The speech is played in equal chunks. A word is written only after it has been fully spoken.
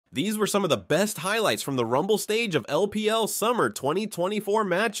These were some of the best highlights from the Rumble stage of LPL Summer 2024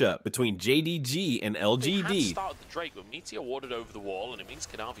 matchup between JDG and LGD. They had started the Drake with Meteor warded over the wall, and it means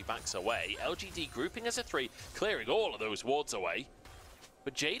Kanavi backs away. LGD grouping as a 3, clearing all of those wards away.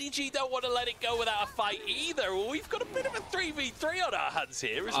 But JDG don't want to let it go without a fight either. We've got a bit of a 3v3 on our hands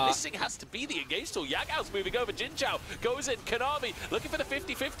here. As missing has to be the engage tool. Yagao's moving over. Jinzhao goes in. Kanavi looking for the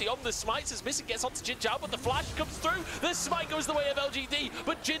 50-50 on the smites as missing gets onto Jinzhao, but the flash comes through. The smite goes the way of LGD,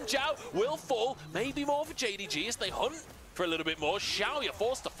 but Jinzhao will fall. Maybe more for JDG as they hunt for a little bit more. Xiaoya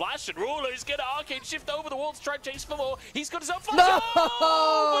forced to flash, and Ruler is going to arcade shift over the wall to try and chase for more. He's got his own flash. No!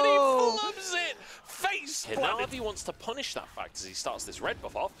 Oh, but he flubs it. Face planted. Kanavi wants to punish that fact as he starts this red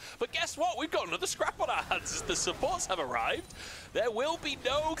buff off. But guess what? We've got another scrap on our hands as the supports have arrived. There will be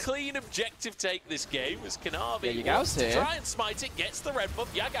no clean objective take this game as Kanavi wants to try and smite it, gets the red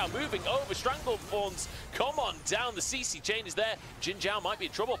buff. Yagao moving over. Strangled Thorns come on down. The CC chain is there. Jinzhao might be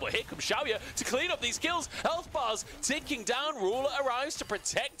in trouble, but here comes Xiaoya to clean up these kills. Health bars ticking down. Ruler arrives to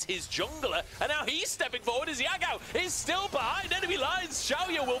protect his jungler, and now he's stepping forward as Yagao is still behind enemy lines.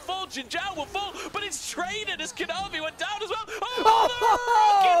 Xiaoya will fall, Jinzhao will fall, but it's traded as Kanavi went down as well.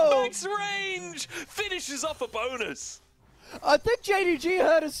 Oh, the rocket max range finishes off a bonus. I think JDG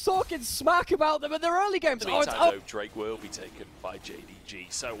heard us talking smack about them in their early games. In the meantime, though, Drake will be taken by JDG.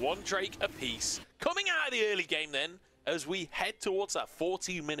 So 1 Drake apiece. Coming out of the early game then, as we head towards that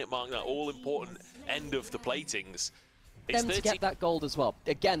 14-minute mark, that all-important end of the platings. Them to get that gold as well.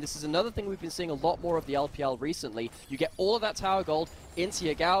 Again, this is another thing we've been seeing a lot more of the LPL recently. You get all of that tower gold into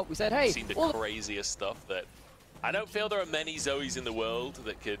your Gao. We said, hey, we've seen the craziest stuff that I don't feel there are many Zoes in the world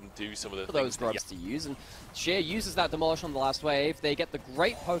that can do some of the those things grubs to use. And Sheer uses that demolish on the last wave. They get the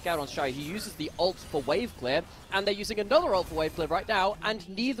great poke out on Shy. He uses the ult for wave clear, and they're using another ult for wave clear right now, and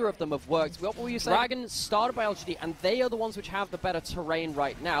neither of them have worked. What were you saying? Dragon started by LGD, and they are the ones which have the better terrain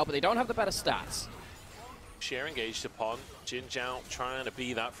right now, but they don't have the better stats. Sheer engaged upon. Jinzhao trying to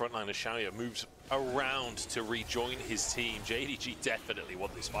be that frontliner. Xiaoya moves around to rejoin his team. JDG definitely won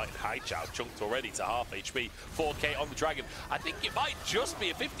this fight. Haichao chunked already to half HP. 4K on the Dragon. I think it might just be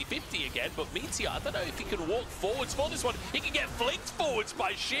a 50-50 again, but Meteor, I don't know if he can walk forwards for this one. He can get flicked forwards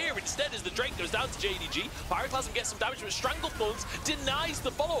by Sheer instead as the Drake goes down to JDG. Pyroclasm gets some damage, but Strangled Thorns denies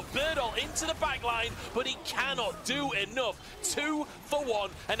the follow-up. Birdall into the back line, but he cannot do enough. 2 for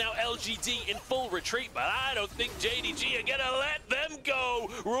 1, and now LGD in full retreat, but I don't think JDG are gonna let them go.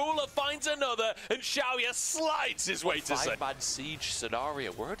 Ruler finds another, and Xiaoya slides his way to 5-man siege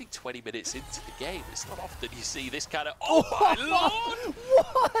scenario. We're only 20 minutes into the game. It's not often you see this kind of, oh my lord!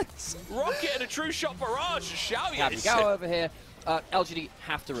 What? Rocket and a true shot barrage. Xiaoya is go over here. LGD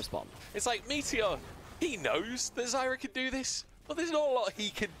have to respond. It's like Meteor, he knows that Zyra can do this. Well, there's not a lot he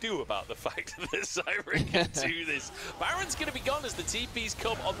can do about the fact that Zyra can do this. Baron's going to be gone as the TPs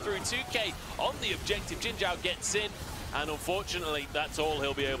come on through 2K on the objective. Jinzhao gets in, and unfortunately, that's all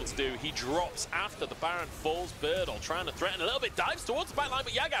he'll be able to do. He drops after the Baron falls. Birdall trying to threaten a little bit, dives towards the backline,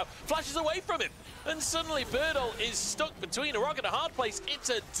 but Yagao flashes away from him. And suddenly, Birdall is stuck between a rock and a hard place. It's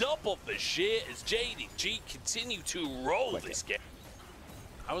a double for Sheer as JDG continue to roll this game.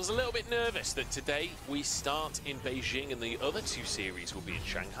 I was a little bit nervous that today we start in Beijing and the other 2 series will be in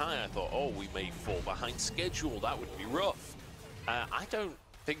Shanghai. I thought, oh, we may fall behind schedule. That would be rough. I don't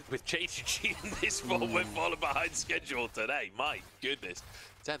think with JDG in this form we're falling behind schedule today. My goodness.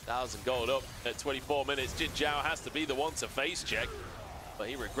 10,000 gold up at 24 minutes. Jinzhao has to be the one to face check, but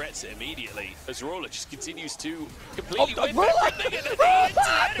he regrets it immediately as Ruler just continues to completely win everything into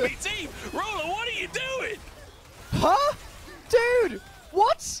the enemy team. Ruler, what are you doing? Huh? Dude!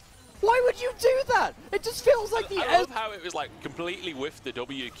 What? Why would you do that? It just feels like the I love how it was like completely whiffed the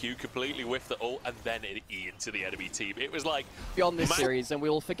WQ, completely whiffed the ult, and then it E into the enemy team. It was like beyond this series, and we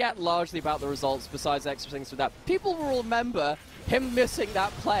will forget largely about the results besides extra things with that. People will remember him missing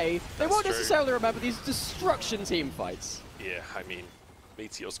that play. They won't necessarily remember these destruction team fights. Yeah, I mean,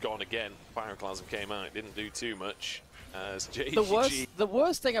 Meteor's gone again. Pyroclasm came out, didn't do too much. As JDG. The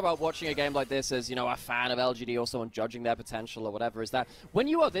worst thing about watching a game like this as, you know, a fan of LGD or someone judging their potential or whatever is that when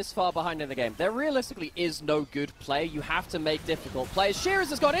you are this far behind in the game, there realistically is no good play. You have to make difficult plays. Shearers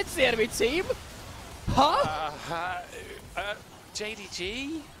has gone into the enemy team. Huh?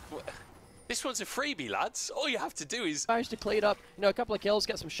 JDG? This one's a freebie, lads. All you have to do is manage to clean up, you know, a couple of kills,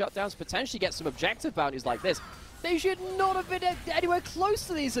 get some shutdowns, potentially get some objective bounties like this. They should not have been anywhere close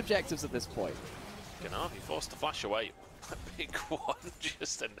to these objectives at this point. Kanavi forced to flash away. A big one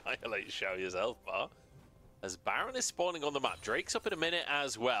just annihilates Xiaoya's health bar. As Baron is spawning on the map. Drake's up in a minute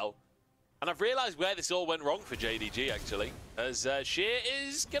as well. And I've realized where this all went wrong for JDG, actually. As Sheer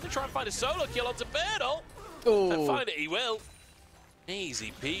is going to try and find a solo kill onto Birdall. And find it he will.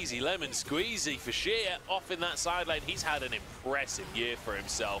 Easy peasy lemon squeezy for Sheer off in that side lane. He's had an impressive year for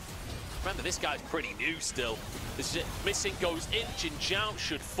himself. Remember, this guy's pretty new still. This is missing goes in. Jinjiao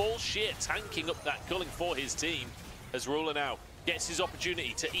should fall. Sheer tanking up that culling for his team. As Ruler now gets his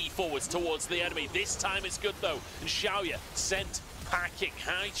opportunity to E forwards towards the enemy. This time it's good though. And Xiaoya sent packing.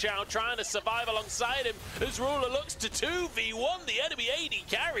 Haichao trying to survive alongside him as Ruler looks to 2v1 the enemy AD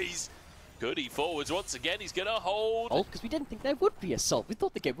carries. Good E forwards once again. He's going to hold. Because we didn't think there would be assault. We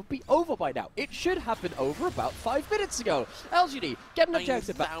thought the game would be over by now. It should have been over about 5 minutes ago. LGD get an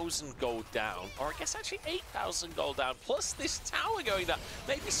objective back. 9,000 gold down, or I guess actually 8,000 gold down, plus this tower going down.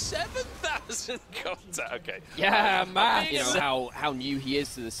 Maybe 7,000 gold down. Okay. Yeah, man. You know how new he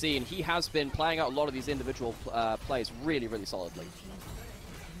is to the scene. He has been playing out a lot of these individual plays really, really solidly.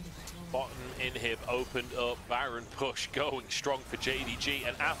 Bottom inhib opened up, Baron push going strong for JDG,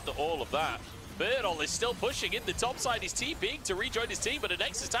 and after all of that, Birdle is still pushing in the top side. He's TPing to rejoin his team, but the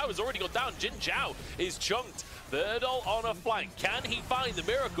Nexus tower has already gone down. Jinjiao is chunked. Birdle on a flank. Can he find the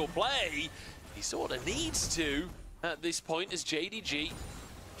miracle play? He sort of needs to at this point as JDG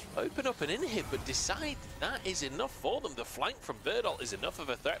open up an inhib, but decide that is enough for them. The flank from Birdle is enough of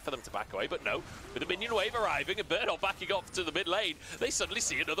a threat for them to back away, but no. With the minion wave arriving and Birdle backing off to the mid lane, they suddenly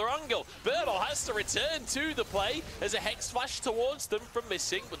see another angle. Birdle has to return to the play as a Hex flash towards them from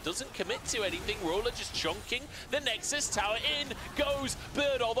missing, but doesn't commit to anything. Ruler just chunking the Nexus tower. In goes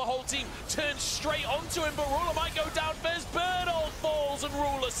Birdle. The whole team turns straight onto him, but Ruler might go down first. Birdle falls and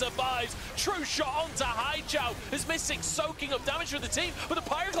Ruler survives. True shot onto Haichao is missing, soaking up damage for the team, but the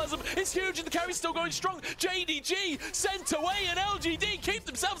Pyroclasm is huge and the carry's still going strong. JDG sent away and LGD keep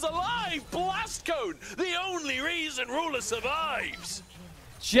themselves alive. Blast Cone, the only reason Ruler survives.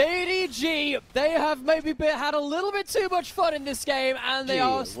 JDG, they have maybe had a little bit too much fun in this game, and they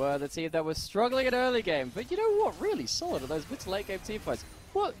were the team that was struggling in early game. But you know what? Really solid are those mid to late game team fights.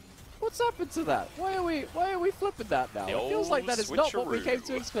 What's happened to that? Why are we flipping that now? It feels like that is not what we came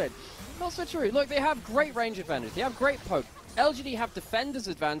to expect. Not switcheroo. Look, they have great range advantage. They have great poke. LGD have defender's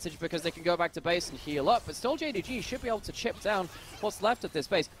advantage because they can go back to base and heal up, but still JDG should be able to chip down what's left of this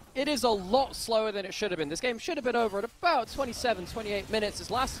base. It is a lot slower than it should have been. This game should have been over at about 27, 28 minutes.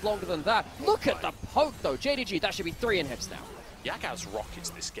 It's lasted longer than that. Look at the poke, though. JDG, that should be 3 inhibs now. Yagao's rockets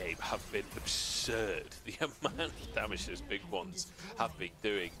this game have been absurd. The amount of damage those big ones have been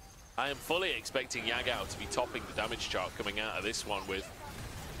doing. I am fully expecting Yagao to be topping the damage chart coming out of this one with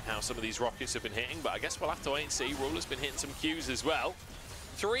how some of these rockets have been hitting, but I guess we'll have to wait and see. Ruler's been hitting some Qs as well.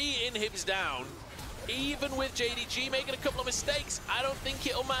 3 inhibs down. Even with JDG making a couple of mistakes, I don't think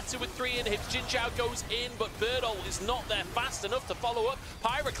it'll matter with 3 inhibs. Jinjiao goes in, but Birdle is not there fast enough to follow up.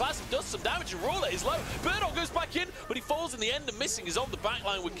 Pyroclasm does some damage and Ruler is low. Birdle goes back in, but he falls in the end and missing is on the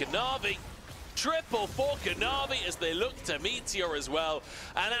backline with Kanavi. Triple for Kanavi as they look to Meteor as well.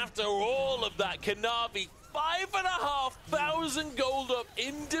 And after all of that, Kanavi 5,500 gold up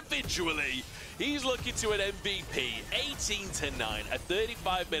individually. He's looking to an MVP, 18-9, a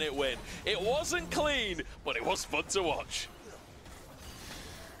 35-minute win. It wasn't clean, but it was fun to watch.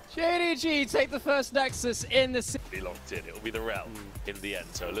 JDG take the first Nexus in the city. Be locked in. It'll be the Rel in the end,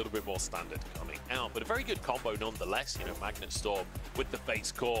 so a little bit more standard coming out, but a very good combo nonetheless. You know, Magnet Storm with the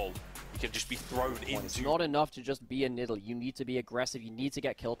face call. You can just be thrown into. It's not enough to just be a Niddle. You need to be aggressive. You need to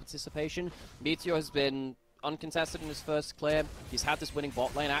get kill participation. Meteor has been uncontested in his first clear. He's had this winning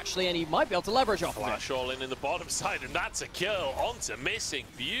bot lane actually, and he might be able to leverage off of it. Flash all in the bottom side, and that's a kill onto missing.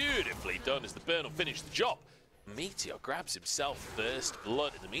 Beautifully done as the burn will finish the job. Meteor grabs himself first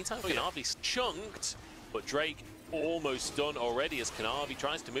blood. In the meantime, Kanavi's chunked, but Drake almost done already as Kanavi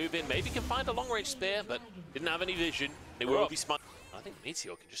tries to move in. Maybe can find a long-range spear, but didn't have any vision. They will be smart. I think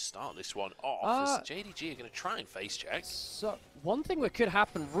Meteor can just start this one off as JDG are going to try and face check. So, one thing that could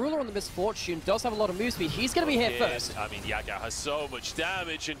happen, Ruler on the Misfortune does have a lot of move speed. He's going to be hit first. I mean, Yagao has so much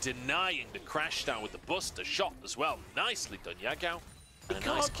damage and denying the crash down with the Buster shot as well. Nicely done, Yagao. He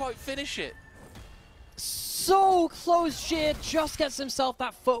can't quite finish it. So close, Sheer just gets himself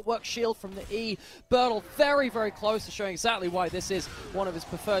that footwork shield from the E. Birdle very, very close to showing exactly why this is one of his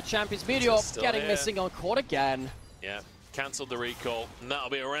preferred champions. Meteor getting missing on court again. Yeah, cancelled the recall. And that'll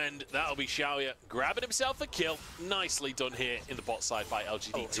be a Rend. That'll be Xiaoya grabbing himself a kill. Nicely done here in the bot side by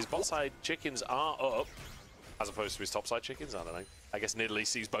LGD. His bot side chickens are up, as opposed to his top side chickens. I don't know. I guess Nidalee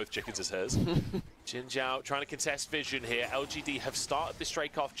sees both chickens as hers. Jinjiao trying to contest vision here. LGD have started this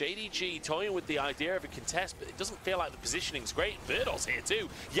strike off. JDG toying with the idea of a contest, but it doesn't feel like the positioning's great. Birdle's here too.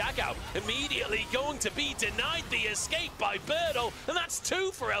 Yagao immediately going to be denied the escape by Birdle, and that's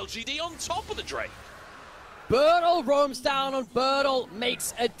 2 for LGD on top of the Drake. Birdle roams down on Birdle,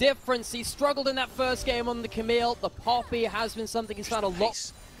 makes a difference. He struggled in that first game on the Camille. The Poppy has been something he's found a lot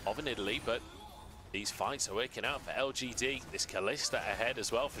of in Italy, but these fights are working out for LGD. This Kalista ahead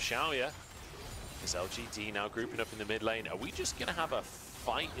as well for Xiaoya. Is LGD now grouping up in the mid lane? Are we just going to have a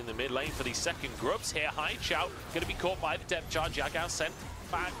fight in the mid lane for these second grubs here? Hai Chao going to be caught by the depth charge. Yagao sent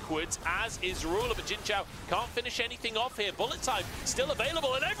backwards, as is Ruler, but Jin Chao can't finish anything off here. Bullet time still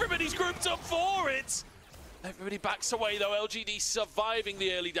available, and everybody's grouped up for it. Everybody backs away though. LGD surviving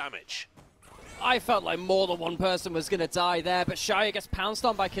the early damage. I felt like more than one person was going to die there, but Xiaoya gets pounced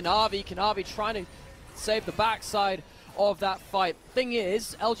on by Kanavi. Kanavi trying to save the backside of that fight. Thing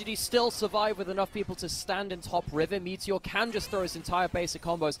is, LGD still survive with enough people to stand in top river. Meteor can just throw his entire basic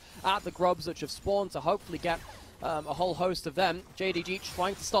combos at the grubs which have spawned to hopefully get a whole host of them. JDG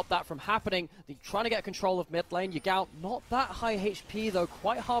trying to stop that from happening. They're trying to get control of mid lane. Yagao not that high HP though,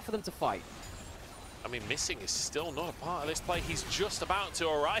 quite hard for them to fight. I mean, Missing is still not a part of this play. He's just about to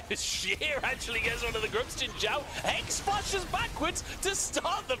arrive as Sheer actually gets one of the grubs. Jin Chao X flashes backwards to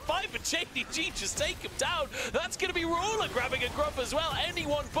start the fight, but JDG just take him down. That's going to be Ruler grabbing a grub as well.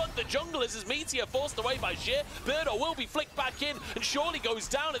 Anyone but the junglers as Meteor forced away by Sheer. Birdo will be flicked back in and surely goes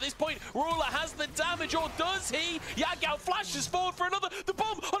down at this point. Ruler has the damage, or does he? Yagao flashes forward for another. The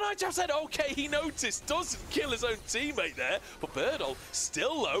bomb on Haichao said, okay, he noticed. Doesn't kill his own teammate there, but Birdo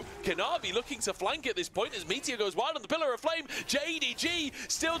still low. Kanavi looking to flank at this point as Meteor goes wide on the Pillar of Flame. JDG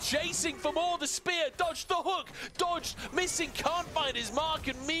still chasing for more. The spear, dodged the hook, dodged, Missing, can't find his mark,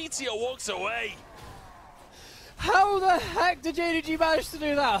 and Meteor walks away. How the heck did JDG manage to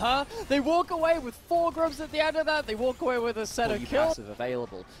do that, huh? They walk away with 4 grubs at the end of that. They walk away with a set of kills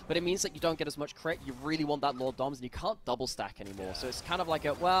available. But it means that you don't get as much crit. You really want that Lord Doms, and you can't double stack anymore. So it's kind of like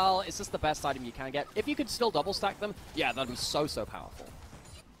a, well, it's just the best item you can get. If you could still double stack them, yeah, that'd be so, so powerful.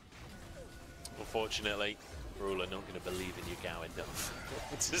 Unfortunately, Ruler not going to believe in Yagao enough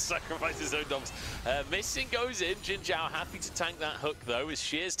to sacrifice his own doms. Missing goes in. Jin Chao happy to tank that hook though as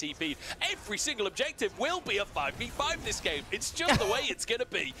Sheer's TP'd. Every single objective will be a 5v5 this game. It's just the way it's going to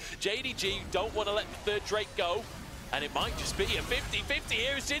be. JDG don't want to let the third Drake go. And it might just be a 50-50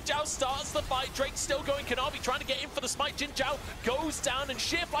 here as Jin Chao starts the fight. Drake's still going. Kanavi trying to get in for the smite. Jin Chao goes down and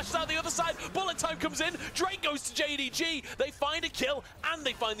Sheer flashes out the other side. Bullet time comes in. Drake goes to JDG. They find a kill and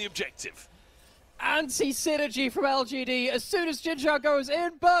they find the objective. Anti-synergy from LGD. As soon as Jin Chao goes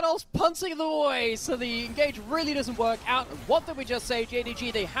in, Birdle's punching them away, so the engage really doesn't work out. And what did we just say?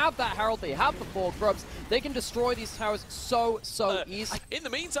 JDG, they have that Herald, they have the 4 grubs. They can destroy these towers so easy. In the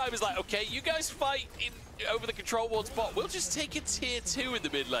meantime, it's like, okay, you guys fight over the control ward spot. We'll just take a tier 2 in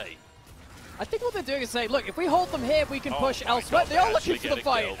the mid lane. I think what they're doing is saying, look, if we hold them here, we can push elsewhere. They are looking for the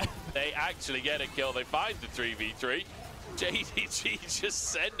fight. They actually get a kill. They find the 3v3. JDG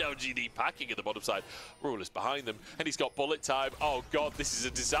just send LGD packing at the bottom side. Ruler's behind them, and he's got bullet time. Oh god, this is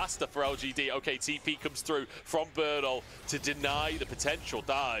a disaster for LGD. Okay, TP comes through from Birdle to deny the potential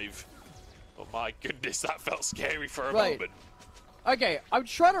dive. Oh my goodness, that felt scary for a moment. Okay, I'm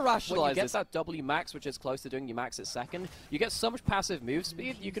trying to rationalize this. When you get that W max, which is close to doing your max at second, you get so much passive move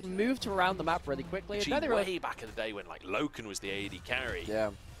speed, you can move to around the map really quickly. Way back in the day when like Loken was the AD carry.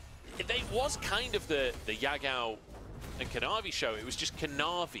 Yeah. It was kind of the Yagao and Kanavi show. It was just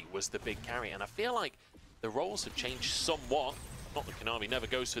Kanavi was the big carry, and I feel like the roles have changed somewhat. Not that Kanavi never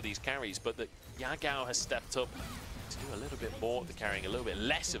goes for these carries, but that Yagao has stepped up to do a little bit more of the carrying, a little bit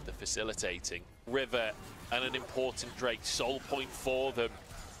less of the facilitating. River and an important Drake, soul point for them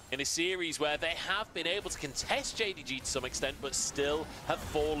in a series where they have been able to contest JDG to some extent, but still have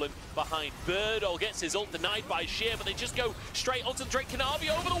fallen behind. Birdle gets his ult denied by Sheer, but they just go straight onto Drake. Kanavi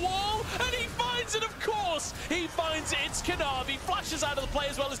over the wall, and he finds it, of course! He finds it, it's Kanavi, flashes out of the play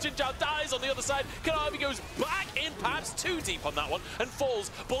as well as Jin Chao dies on the other side. Kanavi goes back in, perhaps too deep on that one, and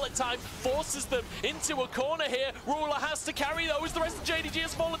falls. Bullet time forces them into a corner here. Ruler has to carry though, as the rest of JDG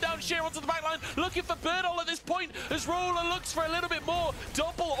has fallen down. Sheer onto the backline, looking for Birdle at this point, as Ruler looks for a little bit more.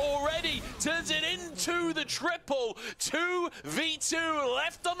 Double already turns it into the triple. 2v2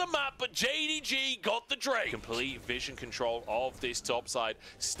 left on the map, but JDG got the Drake. Complete vision control of this top side.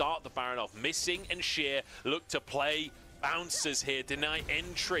 Start the Baron off. Missing and Sheer look to play bouncers here. Deny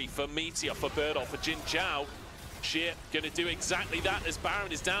entry for Meteor, for Birdle, for Jin Chao. Sheer going to do exactly that as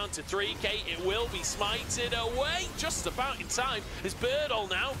Baron is down to 3k. It will be smited away just about in time as Birdall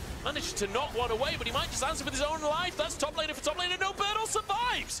now manages to knock one away, but he might just answer with his own life. That's top laner for top laner. No, Birdall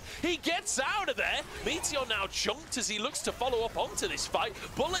survives. He gets out of there. Meteor now chunked as he looks to follow up onto this fight.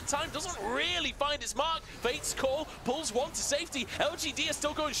 Bullet time doesn't really find its mark. Fate's call pulls one to safety. LGD are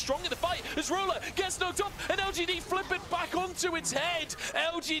still going strong in the fight as Ruler gets knocked up and LGD flip it back onto its head.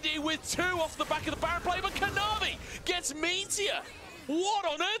 LGD with 2 off the back of the Baron play, but Kanavi gets Meteor. What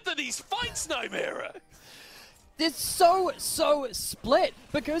on earth are these fights, Nymera? It's so split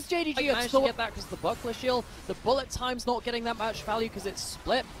because JDG managed to get that because the buckler shield, the bullet time's not getting that much value because it's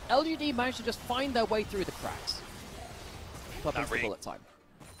split. LGD managed to just find their way through the cracks. Up into the bullet time.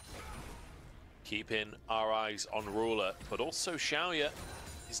 Keeping our eyes on Ruler, but also Xiaoya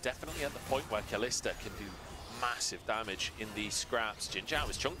is definitely at the point where Kalista can do massive damage in these scraps. Jin Zhao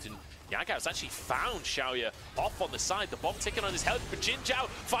is chunked and Yagao has actually found Xiaoya off on the side. The bomb ticking on his head, but Jin Zhao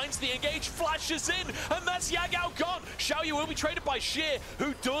finds the engage, flashes in, and that's Yagao gone. Xiaoya will be traded by Sheer,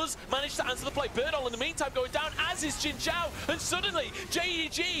 who does manage to answer the play. Birdall in the meantime going down, as is Jin Zhao, and suddenly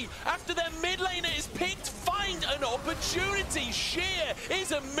JDG, after their mid laner is picked, find an opportunity. Sheer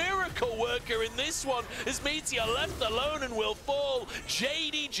is a miracle worker in this one, as Meteor left alone and will fall.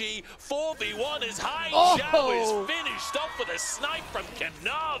 JDG 4v1 as Hai Zhao is finished off with a snipe from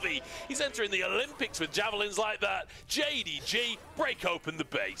Kanavi. He's entering the Olympics with javelins like that. JDG, break open the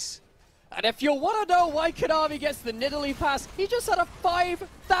base. And if you want to know why Kanavi gets the Nidalee pass, he just had a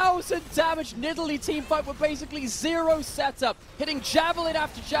 5,000 damage Nidalee team fight with basically 0 setup, hitting javelin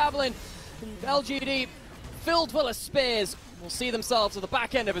after javelin. And LGD, filled full of spears, will see themselves at the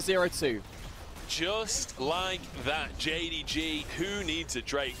back end of a 0-2. Just like that, JDG, who needs a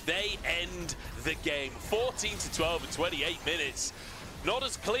Drake? They end the game 14-12 in 28 minutes. Not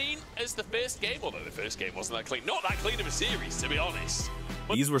as clean as the first game, although the first game wasn't that clean. Not that clean of a series, to be honest.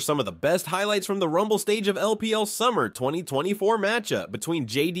 These were some of the best highlights from the Rumble stage of LPL Summer 2024 matchup between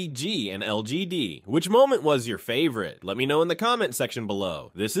JDG and LGD. Which moment was your favorite? Let me know in the comment section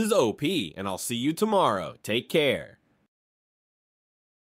below. This is OP, and I'll see you tomorrow. Take care.